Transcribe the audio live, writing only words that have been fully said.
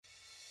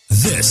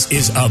This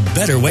is A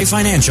Better Way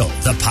Financial,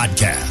 the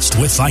podcast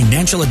with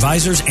financial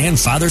advisors and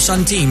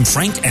father-son team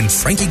Frank and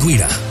Frankie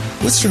Guida.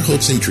 What's their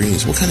hopes and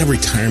dreams? What kind of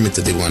retirement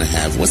do they want to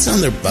have? What's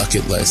on their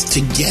bucket list?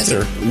 Together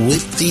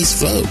with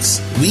these folks,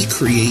 we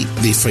create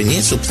the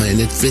financial plan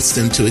that fits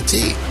them to a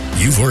T.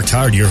 You've worked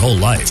hard your whole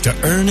life to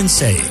earn and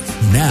save.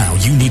 Now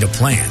you need a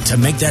plan to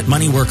make that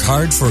money work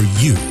hard for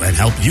you and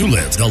help you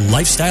live the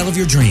lifestyle of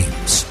your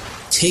dreams.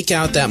 Take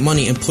out that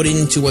money and put it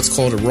into what's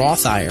called a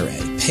Roth IRA.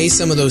 Pay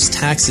some of those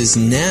taxes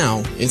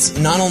now. It's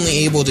not only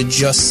able to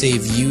just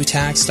save you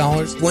tax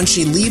dollars, when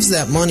she leaves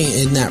that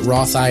money in that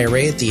Roth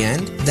IRA at the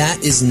end,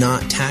 that is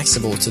not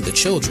taxable to the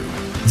children.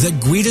 The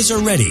Guidas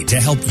are ready to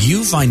help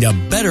you find a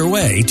better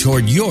way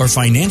toward your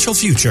financial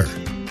future.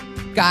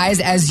 Guys,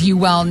 as you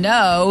well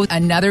know,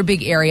 another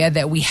big area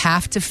that we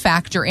have to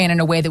factor in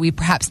a way that we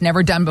perhaps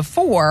never done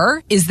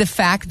before is the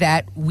fact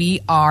that we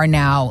are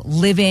now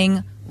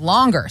living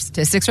longer.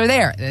 Statistics are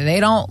there. They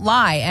don't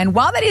lie. And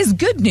while that is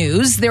good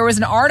news, there was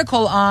an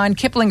article on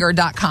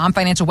Kiplinger.com,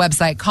 financial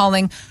website,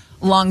 calling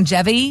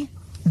longevity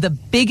the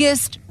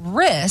biggest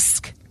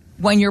risk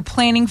when you're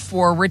planning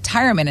for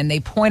retirement. And they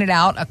pointed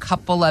out a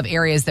couple of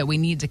areas that we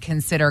need to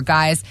consider.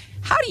 Guys,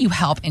 how do you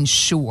help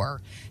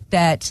ensure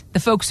that the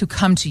folks who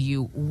come to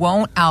you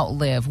won't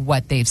outlive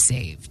what they've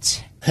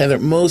saved? Heather,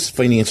 most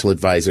financial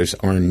advisors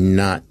are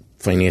not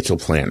financial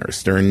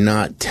planners. They're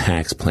not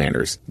tax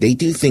planners. They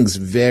do things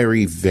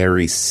very,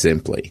 very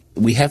simply.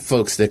 We have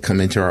folks that come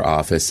into our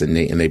office and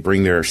they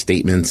bring their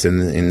statements and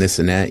this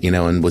and that,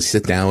 and we'll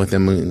sit down with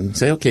them and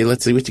say, okay,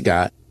 let's see what you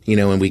got.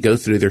 And we go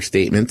through their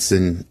statements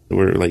and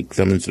we're like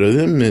thumbing through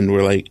them and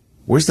we're like,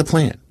 where's the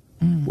plan?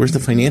 Mm-hmm. Where's the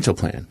financial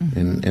plan?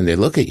 Mm-hmm. And they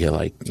look at you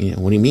like,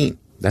 what do you mean?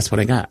 That's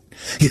what I got.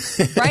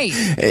 Right.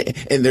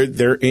 And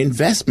they're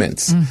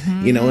investments,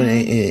 mm-hmm.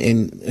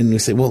 And we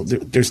say, well,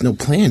 there's no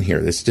plan here.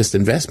 It's just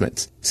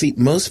investments. See,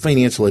 most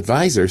financial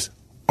advisors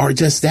are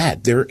just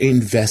that. They're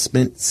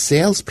investment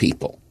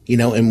salespeople.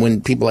 And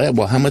when people ask,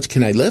 well, how much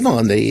can I live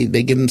on? They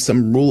give them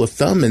some rule of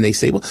thumb and they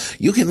say, well,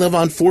 you can live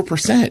on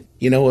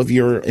 4%, of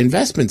your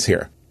investments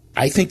here.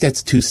 I think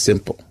that's too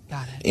simple.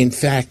 Got it. In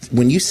fact,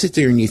 when you sit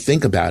there and you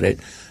think about it,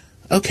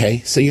 okay,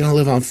 so you're going to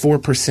live on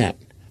 4%.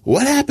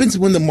 What happens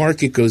when the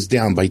market goes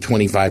down by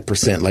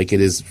 25% like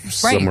it is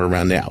somewhere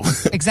around now?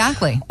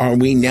 Exactly. Are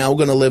we now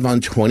going to live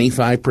on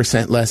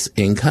 25% less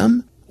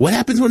income? What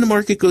happens when the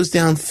market goes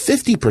down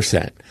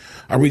 50%?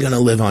 Are we going to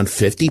live on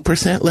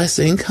 50% less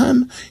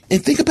income?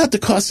 And think about the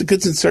cost of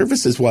goods and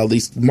services while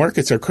these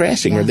markets are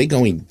crashing. Yeah. Are they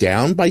going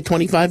down by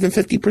 25 and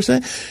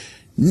 50%?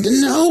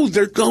 No,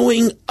 they're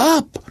going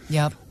up.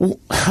 Yep.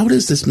 How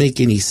does this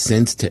make any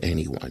sense to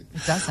anyone?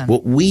 It doesn't.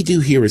 What we do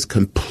here is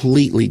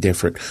completely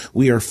different.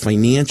 We are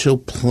financial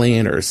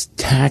planners,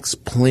 tax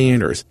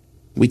planners.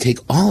 We take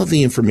all of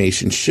the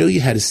information, show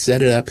you how to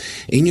set it up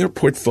in your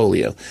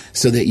portfolio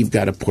so that you've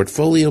got a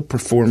portfolio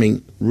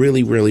performing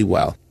really, really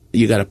well.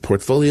 You got a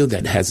portfolio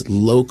that has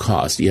low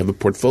cost. You have a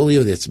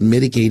portfolio that's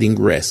mitigating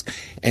risk.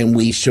 And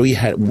we show you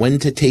when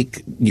to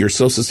take your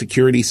Social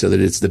Security so that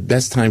it's the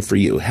best time for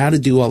you, how to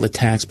do all the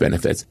tax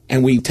benefits.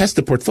 And we test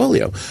the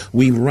portfolio.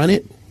 We run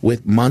it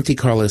with Monte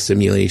Carlo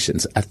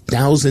simulations,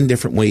 1,000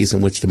 different ways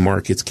in which the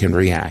markets can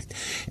react.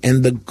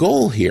 And the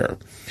goal here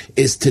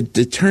is to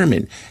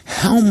determine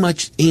how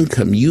much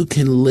income you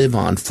can live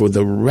on for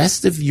the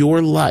rest of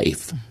your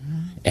life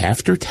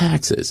after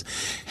taxes.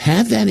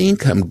 Have that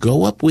income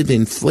go up with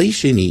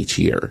inflation each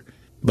year,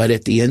 but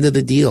at the end of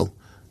the deal,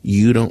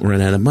 you don't run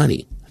out of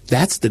money.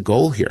 That's the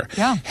goal here.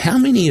 Yeah. How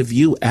many of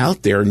you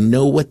out there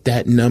know what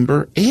that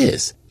number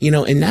is?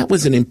 And that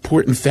was an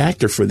important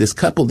factor for this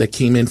couple that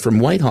came in from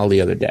Whitehall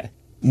the other day.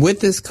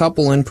 With this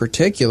couple in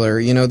particular,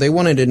 they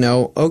wanted to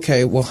know,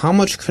 okay, well, how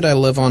much could I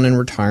live on in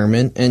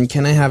retirement, and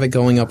can I have it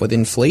going up with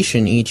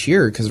inflation each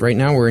year? Because right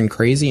now we're in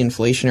crazy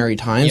inflationary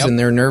times, and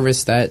they're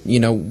nervous that,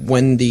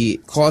 when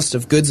the cost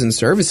of goods and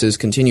services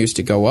continues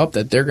to go up,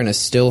 that they're going to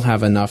still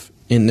have enough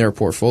in their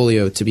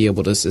portfolio to be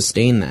able to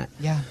sustain that.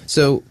 Yeah.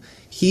 So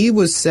he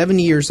was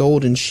 70 years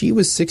old and she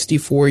was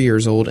 64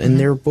 years old, and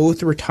they're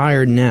both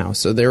retired now.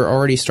 So they're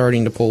already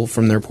starting to pull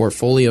from their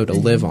portfolio to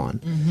live on.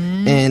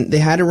 Mm-hmm. And they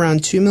had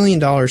around $2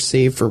 million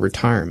saved for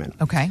retirement.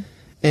 Okay.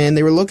 And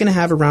they were looking to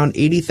have around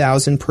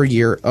 $80,000 per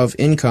year of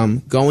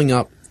income going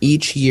up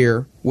each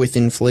year with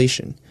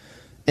inflation.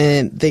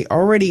 And they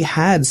already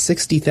had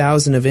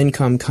 $60,000 of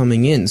income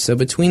coming in. So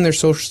between their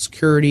Social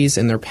Securities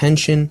and their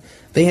pension,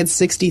 they had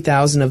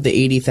 $60,000 of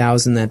the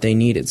 $80,000 that they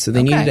needed. So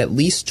they needed at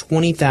least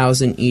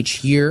 $20,000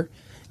 each year,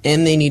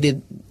 and they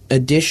needed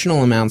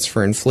additional amounts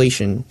for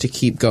inflation to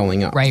keep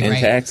going up. Right, and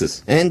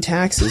taxes. And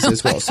taxes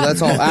as well. So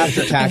that's all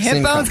after tax hip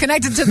income. bone's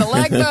connected to the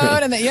leg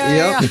bone.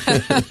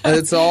 And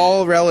It's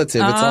all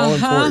relative. It's all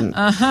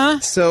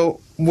important. So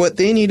what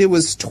they needed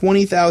was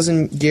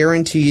 $20,000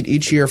 guaranteed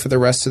each year for the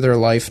rest of their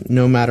life,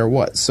 no matter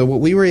what. So what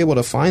we were able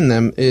to find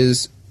them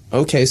is,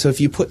 okay, so if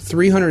you put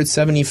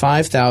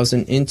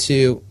 $375,000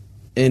 into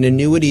an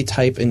annuity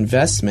type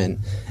investment,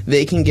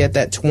 they can get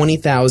that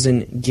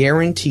 $20,000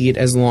 guaranteed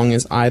as long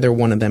as either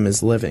one of them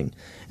is living.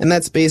 And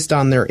that's based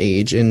on their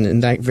age,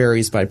 and that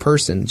varies by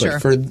person.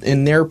 But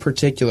in their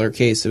particular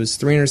case, it was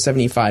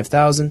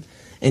 $375,000,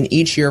 and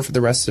each year for the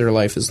rest of their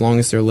life, as long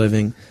as they're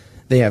living,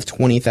 they have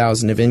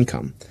 $20,000 of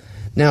income.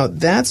 Now,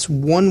 that's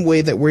one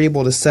way that we're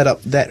able to set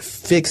up that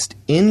fixed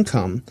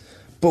income,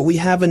 but we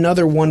have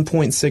another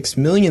 $1.6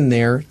 million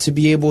there to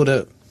be able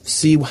to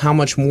see how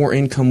much more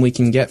income we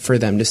can get for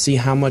them, to see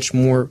how much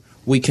more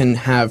we can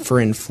have for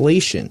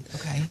inflation.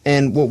 Okay.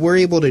 And what we're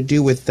able to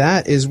do with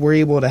that is we're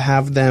able to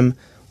have them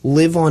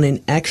live on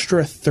an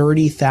extra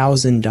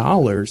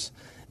 $30,000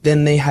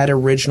 than they had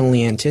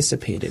originally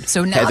anticipated.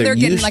 So now Heather, they're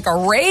getting like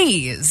a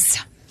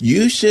raise.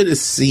 You should have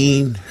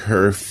seen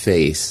her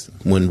face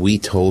when we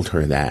told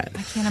her that.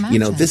 I can't imagine. You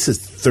know, this is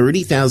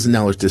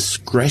 $30,000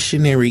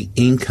 discretionary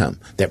income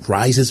that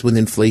rises with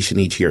inflation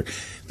each year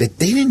that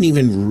they didn't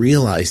even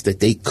realize that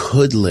they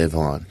could live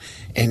on.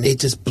 And it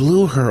just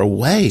blew her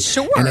away.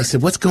 Sure. And I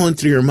said, what's going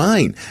through your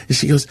mind? And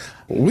she goes,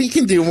 we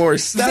can do more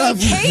stuff.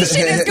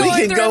 Vacation is going we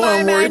can through go my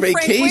on more mind,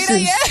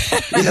 vacations.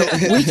 You know,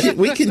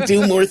 we can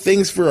do more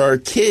things for our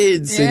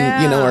kids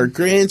and, you know, our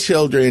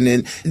grandchildren.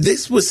 And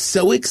this was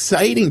so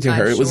exciting to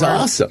her. It was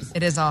awesome.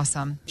 It is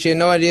awesome. She had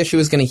no idea she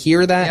was going to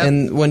hear that, Yep.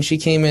 and when she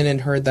came in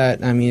and heard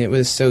that, I mean, it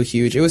was so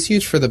huge. It was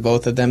huge for the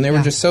both of them. They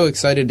were just so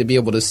excited to be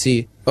able to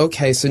see,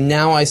 okay, so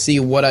now I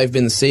see what I've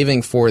been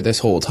saving for this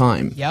whole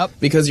time. Yep.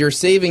 Because you're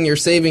saving.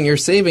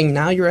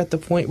 Now you're at the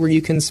point where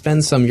you can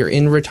spend some. You're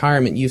in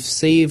retirement. You've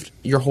saved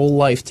your whole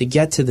life to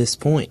get to this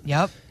point.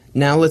 Yep.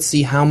 Now let's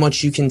see how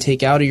much you can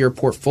take out of your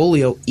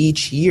portfolio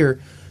each year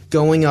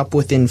going up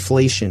with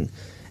inflation.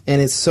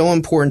 And it's so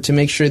important to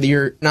make sure that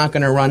you're not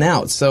going to run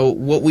out. So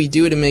what we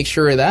do to make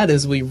sure of that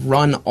is we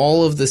run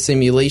all of the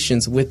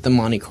simulations with the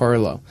Monte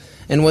Carlo.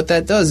 And what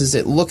that does is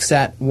it looks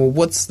at, well,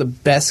 what's the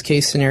best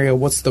case scenario?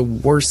 What's the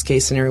worst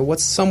case scenario?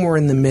 What's somewhere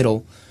in the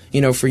middle,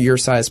 you know, for your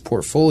size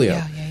portfolio?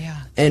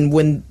 Yeah. And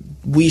when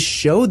we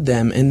showed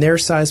them in their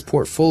size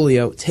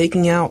portfolio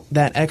taking out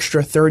that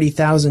extra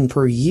 $30,000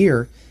 per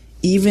year,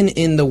 even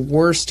in the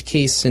worst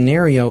case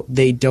scenario,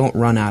 they don't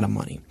run out of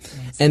money.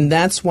 And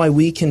that's why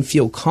we can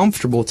feel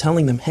comfortable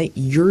telling them, hey,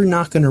 you're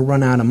not going to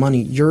run out of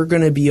money. You're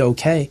going to be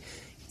okay,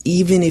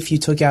 even if you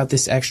took out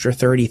this extra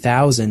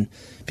 $30,000,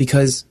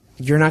 because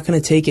you're not going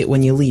to take it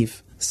when you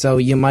leave. So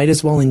you might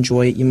as well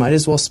enjoy it. You might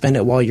as well spend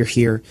it while you're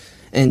here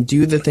and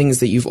do the things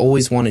that you've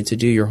always wanted to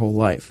do your whole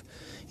life.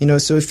 You know,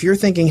 so if you're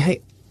thinking,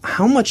 hey,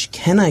 how much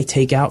can I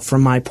take out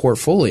from my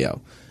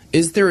portfolio?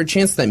 Is there a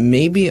chance that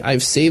maybe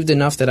I've saved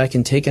enough that I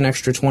can take an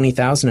extra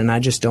 $20,000 and I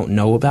just don't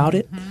know about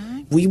it?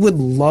 Mm-hmm. We would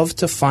love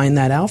to find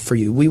that out for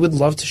you. We would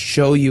love to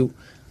show you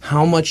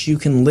how much you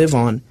can live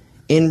on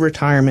in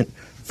retirement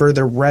for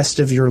the rest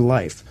of your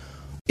life.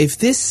 If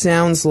this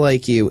sounds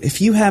like you,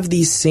 if you have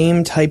these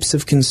same types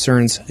of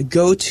concerns,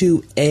 go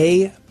to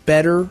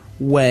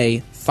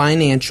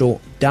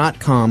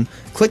abetterwayfinancial.com.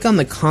 Click on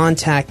the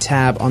Contact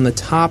tab on the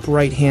top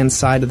right-hand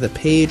side of the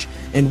page,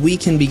 and we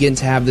can begin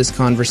to have this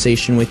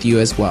conversation with you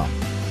as well.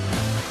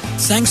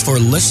 Thanks for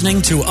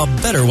listening to A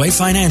Better Way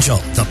Financial,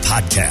 the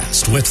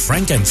podcast with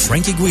Frank and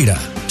Frankie Guida.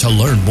 To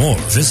learn more,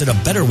 visit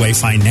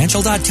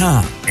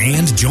abetterwayfinancial.com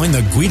and join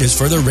the Guidas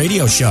for the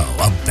radio show,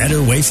 A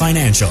Better Way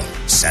Financial,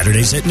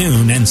 Saturdays at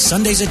noon and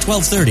Sundays at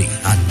 12:30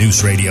 on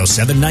News Radio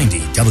 790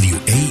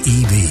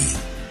 WAEB.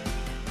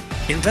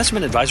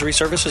 Investment advisory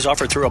services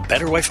offered through A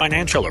Better Way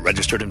Financial, a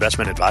registered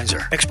investment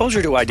advisor.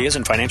 Exposure to ideas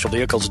and financial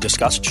vehicles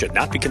discussed should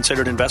not be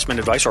considered investment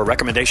advice or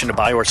recommendation to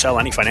buy or sell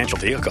any financial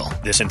vehicle.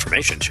 This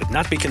information should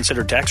not be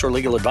considered tax or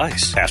legal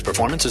advice. Past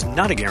performance is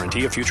not a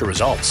guarantee of future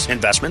results.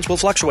 Investments will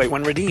fluctuate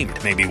when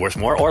redeemed, may be worth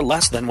more or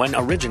less than when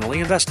originally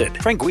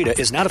invested. Frank Guida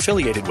is not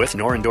affiliated with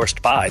nor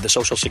endorsed by the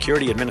Social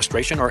Security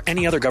Administration or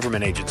any other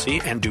government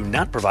agency and do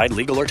not provide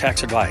legal or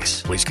tax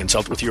advice. Please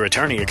consult with your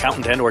attorney,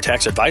 accountant, and or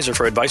tax advisor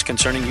for advice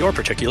concerning your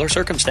particular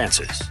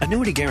circumstances.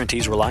 Annuity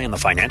guarantees rely on the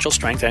financial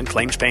strength and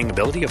claims-paying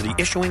ability of the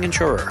issuing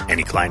insurer.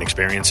 Any client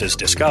experiences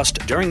discussed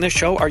during this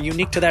show are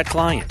unique to that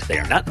client. They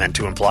are not meant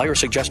to imply or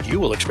suggest you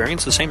will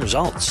experience the same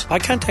results. By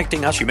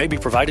contacting us, you may be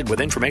provided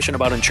with information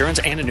about insurance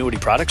and annuity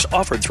products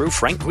offered through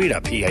Frank Guida,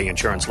 PA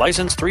Insurance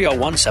License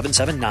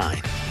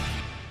 301779.